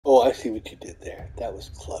Oh, I see what you did there. That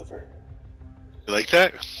was clever. You like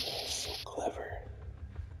that? So clever.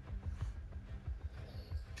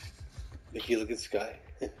 Mickey, look at Sky.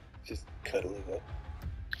 Just cuddling up.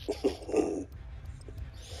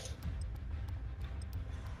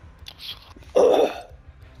 I'm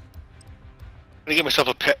gonna get myself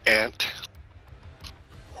a pet ant.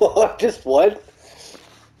 Just one?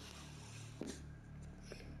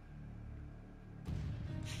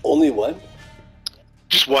 Only one?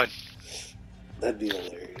 Just one. That'd be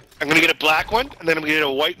hilarious. I'm gonna get a black one, and then I'm gonna get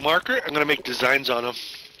a white marker. I'm gonna make designs on them.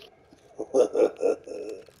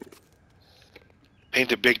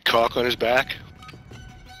 Paint a big cock on his back.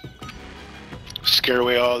 Scare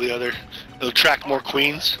away all the other. It'll attract more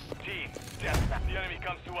queens. Team, the enemy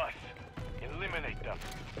comes to us. Eliminate them.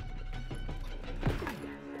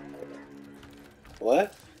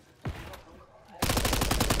 What?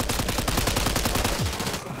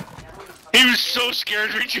 He was so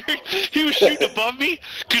scared, Richard. He was shooting above me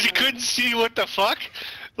because he couldn't see what the fuck.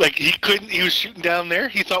 Like, he couldn't, he was shooting down there.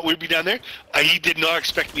 He thought we'd be down there. He did not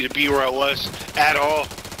expect me to be where I was at all.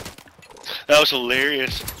 That was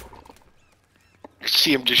hilarious. I could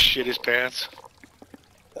see him just shit his pants.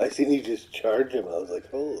 I seen you just charge him. I was like,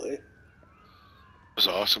 holy. It was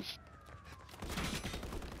awesome.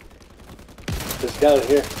 Just down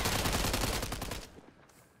here.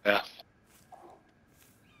 Yeah.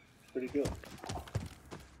 Where'd he go?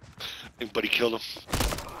 I think Buddy killed him.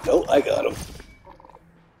 No, I got him.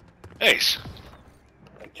 Nice.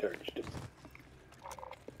 I charged him.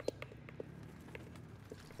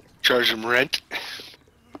 Charge him rent.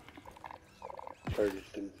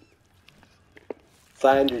 Charged him.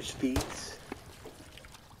 Finder's fees.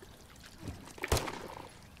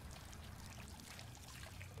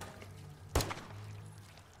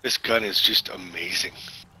 This gun is just amazing.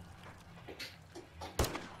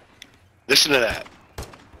 Listen to that.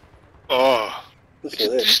 Oh. Listen to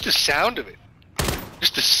this. Just the sound of it.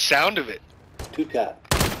 Just the sound of it. Two tap.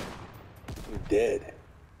 You're dead.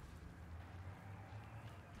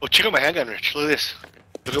 Oh, check out my handgun, Rich. Look at this.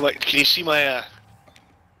 Look at my. Can you see my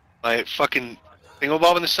my fucking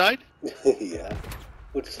thingamabob on the side? Yeah.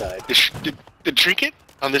 Which side? The trinket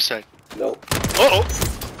on this side. No. Oh.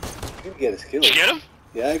 You get his kill. Did you get him?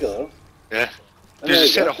 Yeah, I got him. Yeah. I There's know a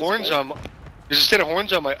you set got of this horns one. on. There's a set of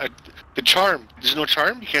horns on my. The charm. There's no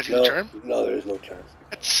charm. You can't see No, the charm. no, there's no charm.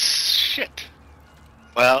 That's shit.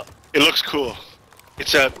 Well, it looks cool.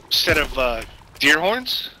 It's a set of deer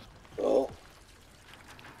horns. Oh.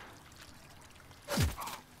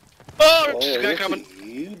 Oh, Oh, this guy look coming. what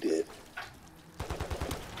you did.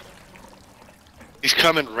 He's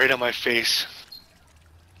coming right on my face.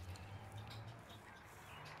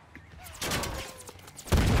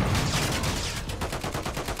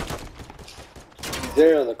 He's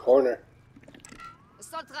there on the corner.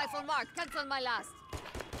 Assault rifle marked. Cancel my last.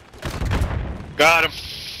 Got him.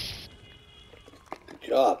 Good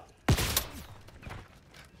job.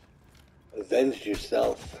 Avenged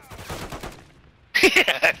yourself.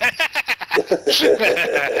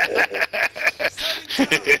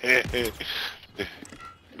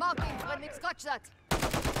 Marking friendly. Scotch that.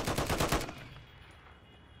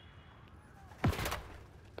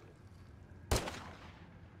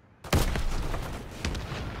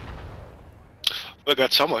 I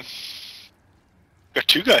got someone. Got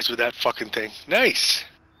two guys with that fucking thing. Nice.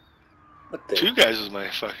 What the? Two guys with my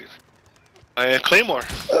fucking. Claymore.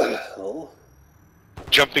 Oh.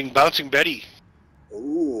 Jumping, bouncing Betty.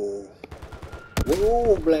 Ooh.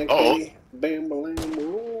 Whoa, black Uh-oh. Betty. Bam, bam,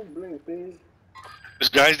 whoa, black Betty. There's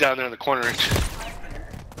guys down there in the corner, Rich.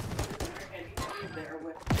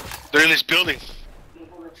 They're in this building.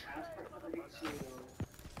 Able to transport somebody to,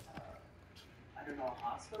 I don't know, a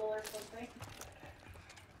hospital or something.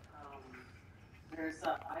 There's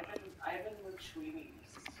Ivan Luchini.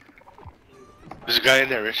 There's a guy in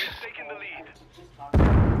there, Rich. Taking the lead.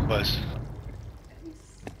 Was.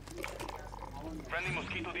 Friendly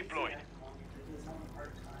mosquito deployed.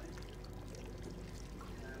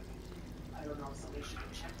 I don't know, somebody should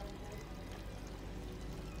check on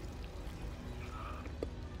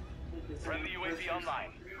him. Friendly UAV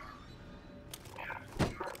online.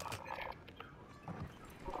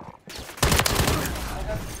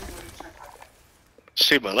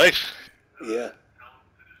 Saved my life. Yeah.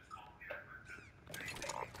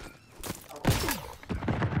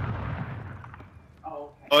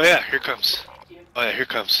 Oh yeah, here comes. Oh yeah, here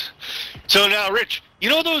comes. So now, Rich, you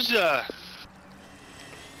know those, there's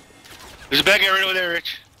a bad guy right over there,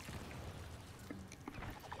 Rich.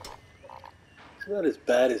 It's not as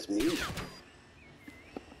bad as me.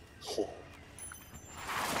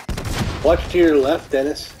 Watch to your left,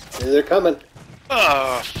 Dennis. They're coming.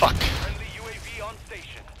 Oh, fuck. Friendly UAV on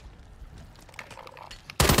station.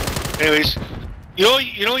 Anyways,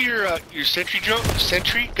 you know your sentry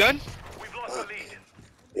gun? We've lost the lead.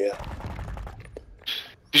 Yeah.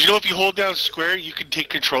 Did you know if you hold down square, you can take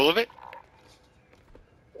control of it?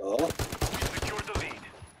 Oh. We've secured the lead.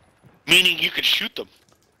 Meaning you can shoot them.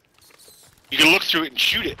 You can look through it and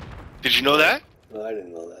shoot it. Did you know that? No, I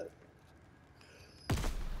didn't know that.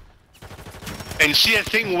 And see that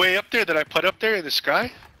thing way up there that I put up there in the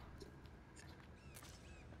sky?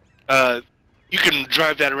 You can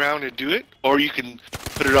drive that around and do it, or you can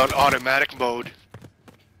put it on automatic mode.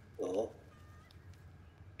 Oh.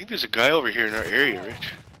 I think there's a guy over here in our area,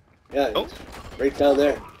 Rich. Yeah, Oh. it's right down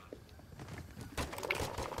there. Time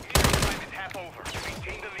is half over.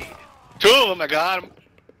 Maintain the lead. 2 of them, I got him.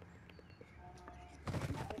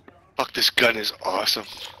 Fuck, this gun is awesome.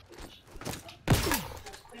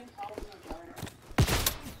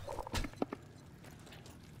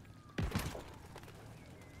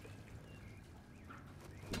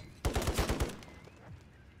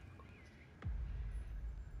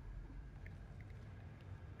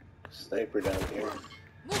 Sniper down here.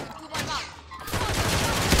 Moving to my mark.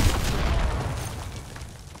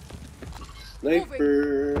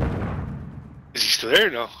 Sniper! Is he still there or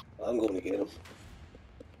no? I'm going to get him.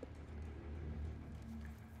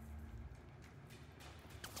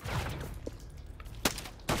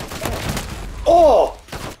 Oh!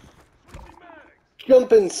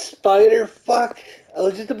 Jumping spider, fuck! I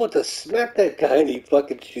was just about to smack that guy and he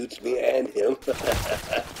fucking shoots me and him.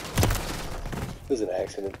 It was an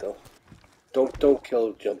accident though. Don't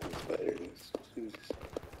kill jumping spider. He was just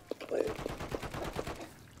playing.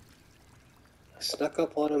 I snuck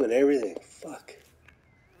up on him and everything. Fuck.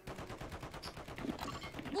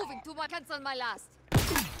 Moving to my cancel my last.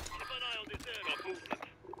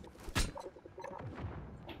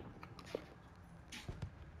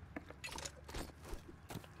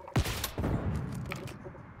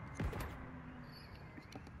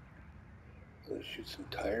 Let's shoot some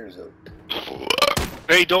tires out.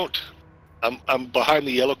 Hey, don't. I'm behind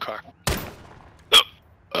the yellow car.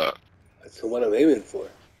 That's the one I'm aiming for.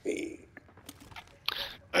 Hey.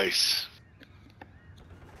 Nice.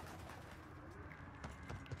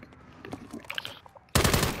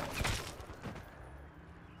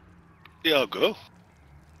 Yeah, I'll go.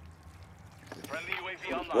 Friendly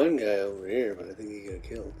UAV online. One guy over here, but I think he got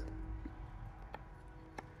killed.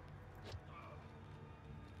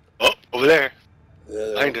 Oh, over there. Yeah, they're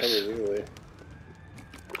all Behind us. coming your way.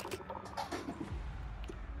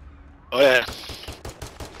 Oh yeah.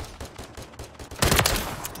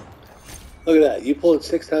 Look at that. You pull it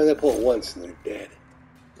 6 times, I pull it once, and they're dead.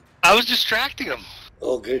 I was distracting him.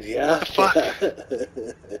 Oh, good, yeah. Fuck.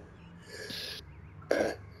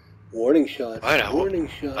 Warning shots. Fine, I Warning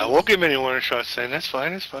shots. I won't give him any warning shots then. That's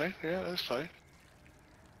fine, that's fine. Yeah, that's fine.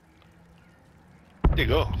 There you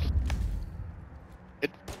go.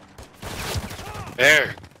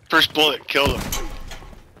 There. First bullet, killed him.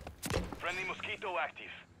 Friendly mosquito active.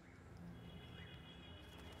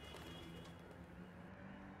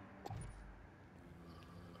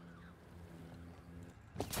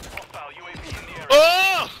 Hostile UAV in the area.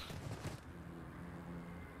 Oh!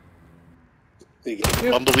 Did he get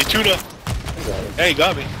you? Bumblebee tuna. I got him. Hey, you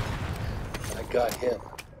got me. I got him.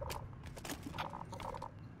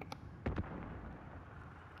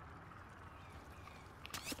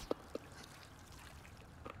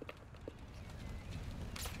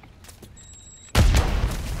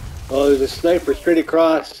 Oh, there's a sniper straight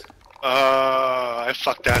across. I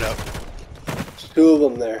fucked that up. There's 2 of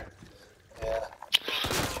them there. Yeah.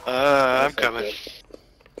 I'm coming.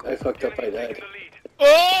 I fucked up. I died. Taking the lead.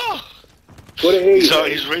 Oh! Go to A.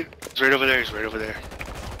 He's right over there. He's right over there.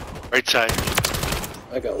 Right side.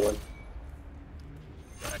 I got one.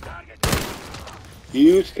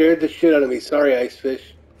 You scared the shit out of me. Sorry, Ice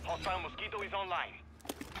Fish. Hostile mosquito is online.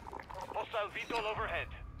 Hostile VTOL overhead.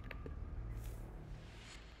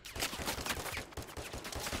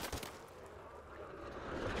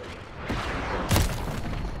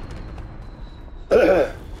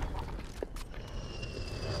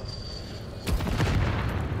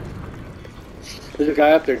 There's a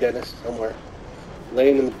guy up there, Dennis, somewhere.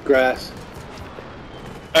 Laying in the grass.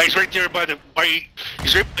 He's right there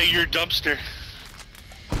he's right by your dumpster.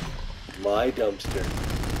 My dumpster.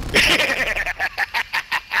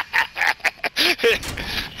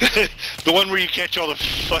 The one where you catch all the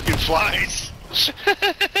fucking flies.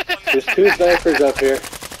 There's 2 snipers up here.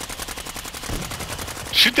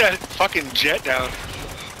 Shoot that fucking jet down.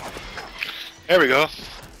 There we go.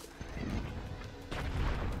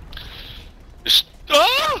 Just,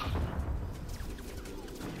 oh!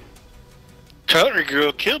 Country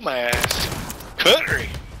girl killed my ass. Country.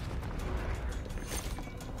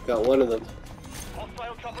 Got one of them.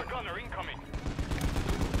 Hostile chopper gunner incoming.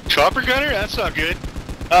 Chopper gunner? That's not good.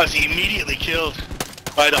 I was immediately killed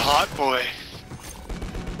by the hot boy.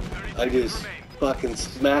 30 I seconds just remain. fucking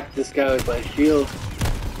smacked this guy with my shield.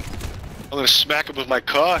 I'm gonna smack him with my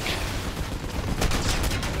cock.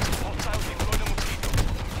 Hostiles deploy the mosquito.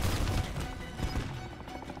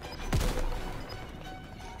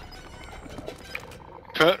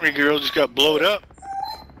 Country girl just got blowed up.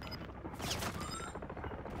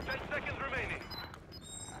 10 seconds remaining.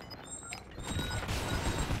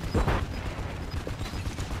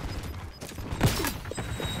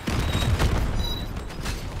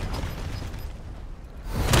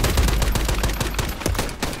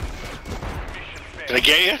 Mission failed. Did I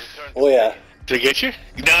get you? Return to Oh yeah. Did I get you?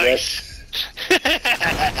 Nice.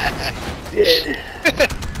 Did.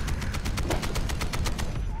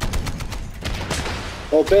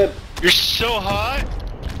 Oh, babe, You're so hot.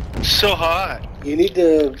 So hot. you need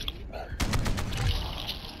to...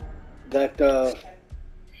 That,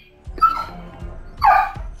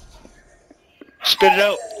 Spit it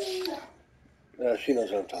out. she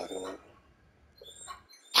knows what I'm talking about.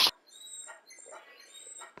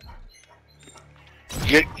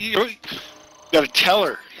 You gotta tell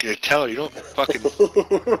her. You gotta tell her. You don't fucking.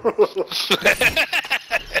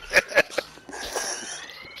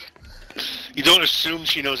 You don't assume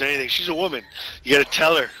she knows anything. She's a woman. You gotta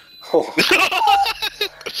tell her. Oh.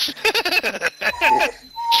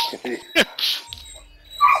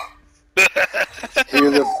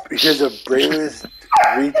 You're the bravest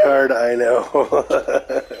retard I know.